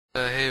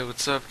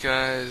What's up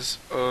guys?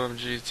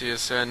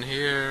 OMGTSN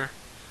here.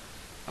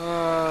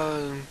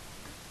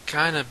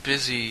 Kinda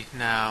busy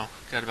now.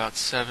 Got about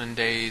 7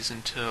 days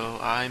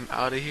until I'm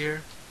out of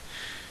here.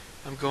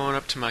 I'm going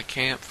up to my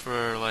camp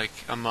for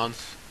like a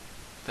month.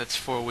 That's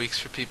 4 weeks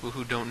for people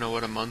who don't know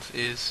what a month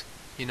is.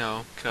 You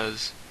know,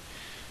 'cause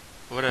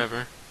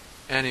whatever.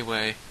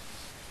 Anyway,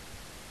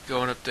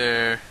 going up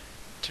there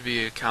to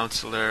be a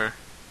counselor,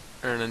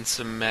 earning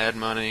some mad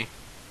money.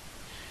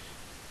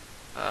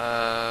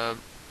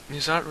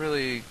 These aren't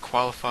really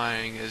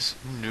qualifying as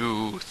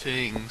new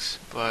things,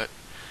 but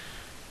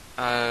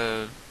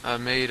I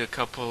made a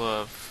couple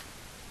of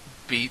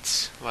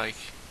beats, like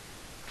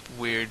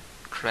weird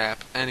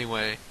crap.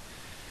 Anyway,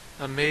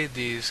 I made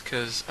these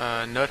because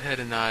Nuthead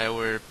and I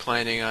were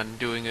planning on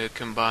doing a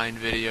combined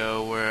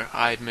video where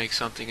I'd make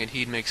something and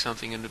he'd make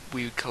something and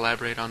we would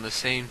collaborate on the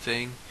same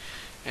thing,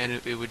 and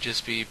it would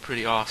just be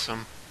pretty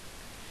awesome.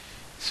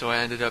 So I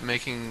ended up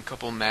making a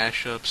couple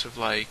mashups of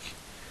like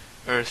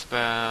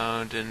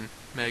Earthbound and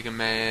Mega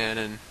Man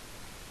and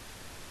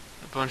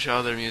a bunch of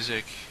other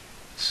music.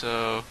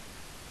 So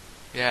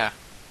yeah.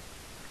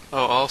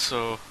 Oh,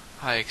 also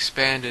I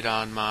expanded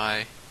on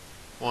my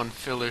one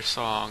filler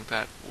song,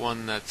 that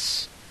one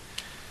that's,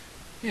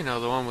 you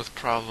know, the one with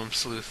Problem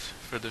Sleuth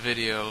for the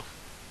video.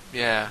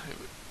 Yeah,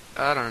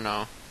 I don't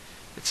know.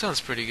 It sounds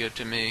pretty good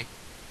to me.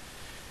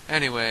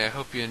 Anyway, I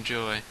hope you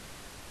enjoy.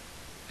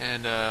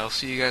 And I'll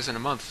see you guys in a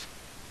month.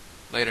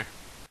 Later.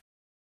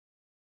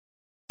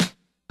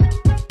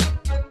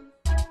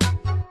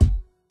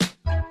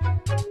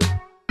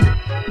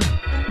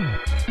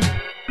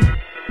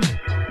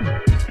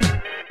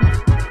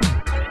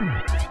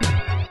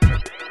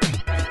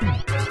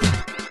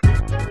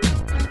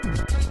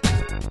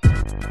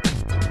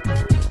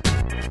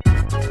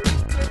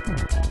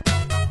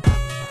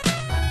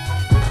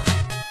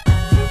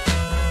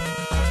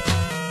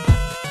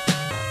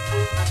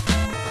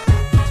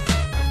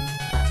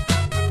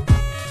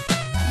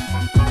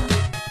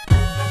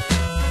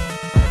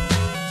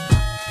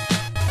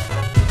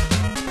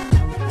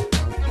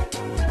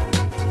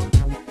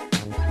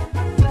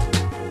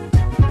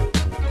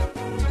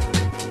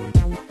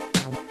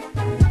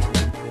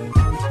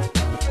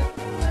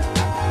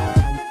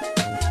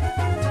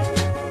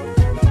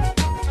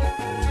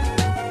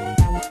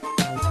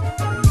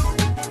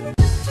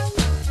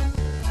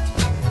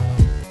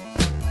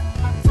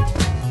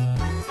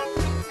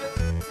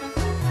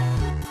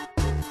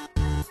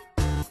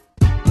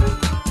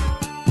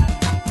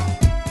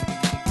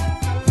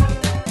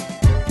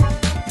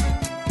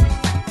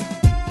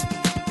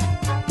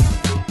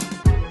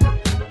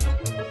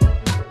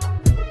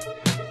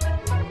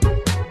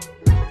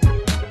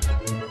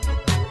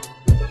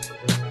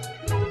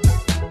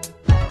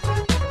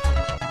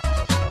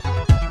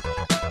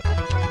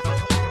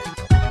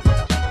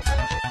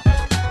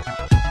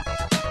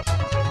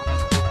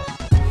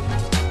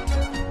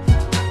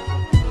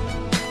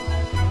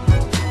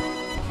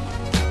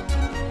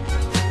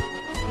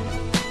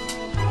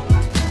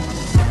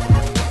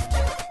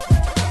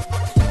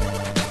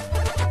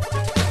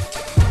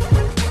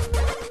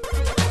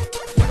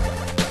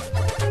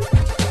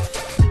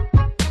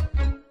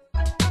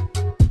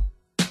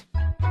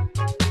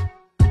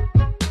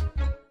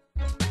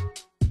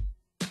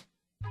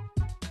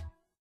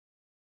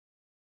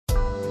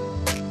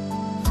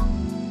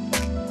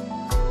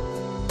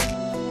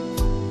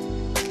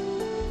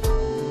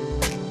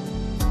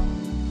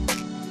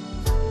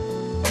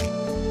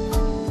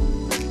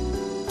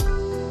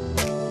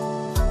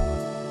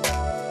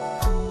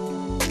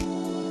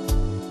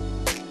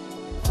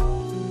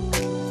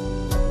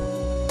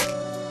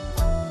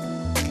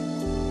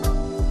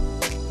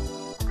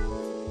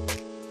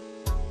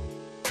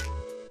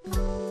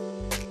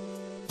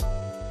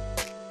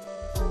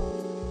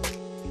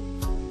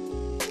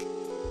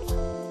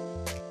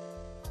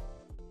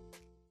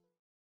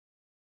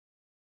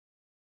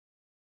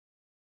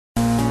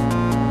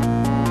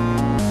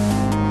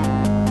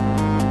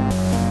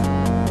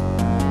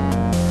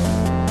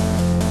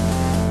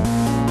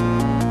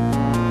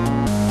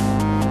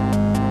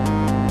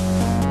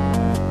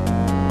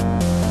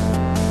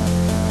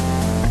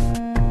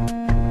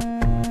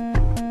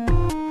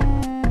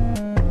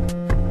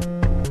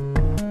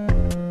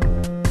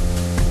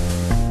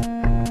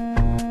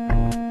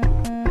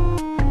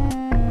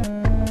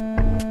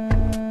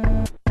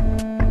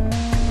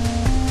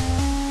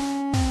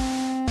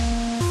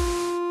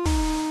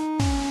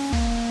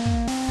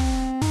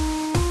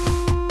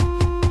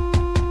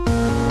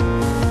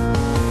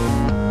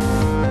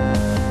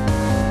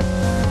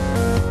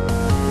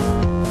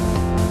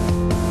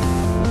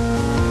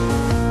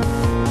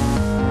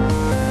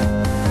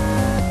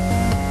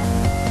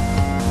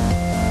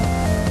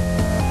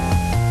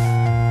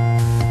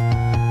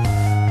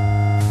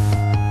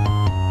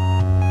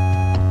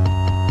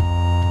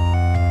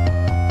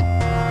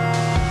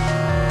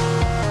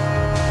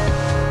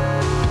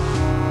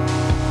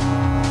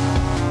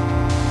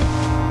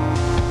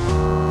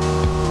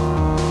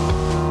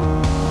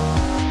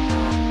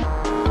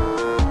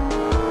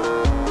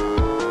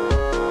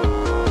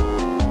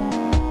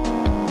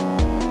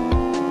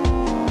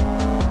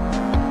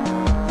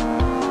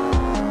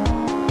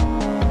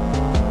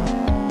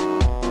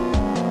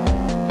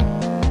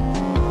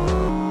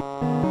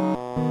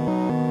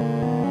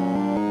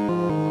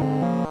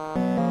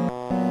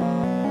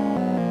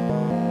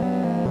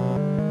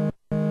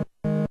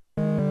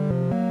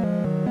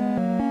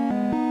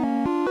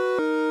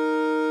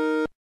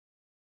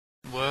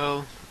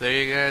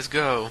 you guys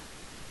go.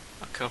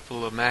 A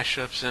couple of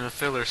mashups and a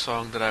filler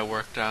song that I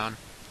worked on.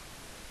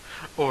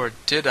 Or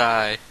did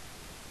I?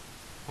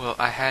 Well,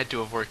 I had to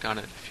have worked on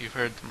it if you've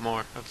heard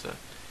more of the...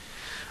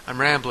 I'm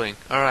rambling.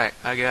 Alright,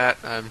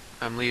 I'm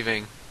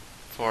leaving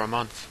for a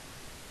month.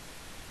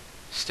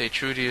 Stay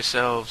true to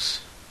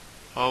yourselves.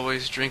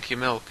 Always drink your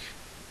milk.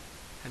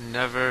 And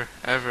never,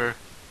 ever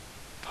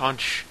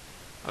punch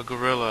a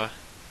gorilla.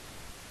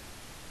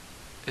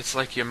 It's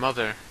like your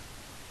mother.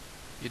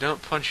 You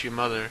don't punch your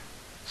mother,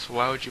 so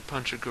why would you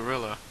punch a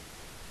gorilla?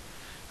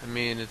 I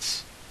mean,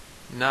 it's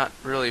not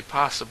really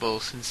possible,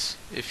 since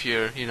if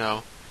you're in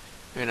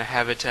a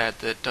habitat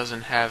that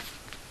doesn't have,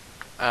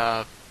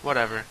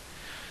 whatever.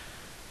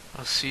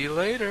 I'll see you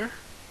later.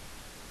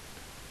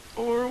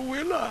 Or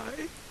will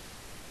I?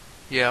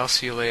 Yeah, I'll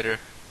see you later.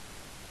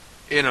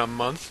 In a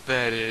month,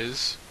 that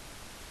is.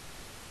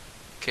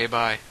 Okay,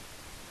 bye.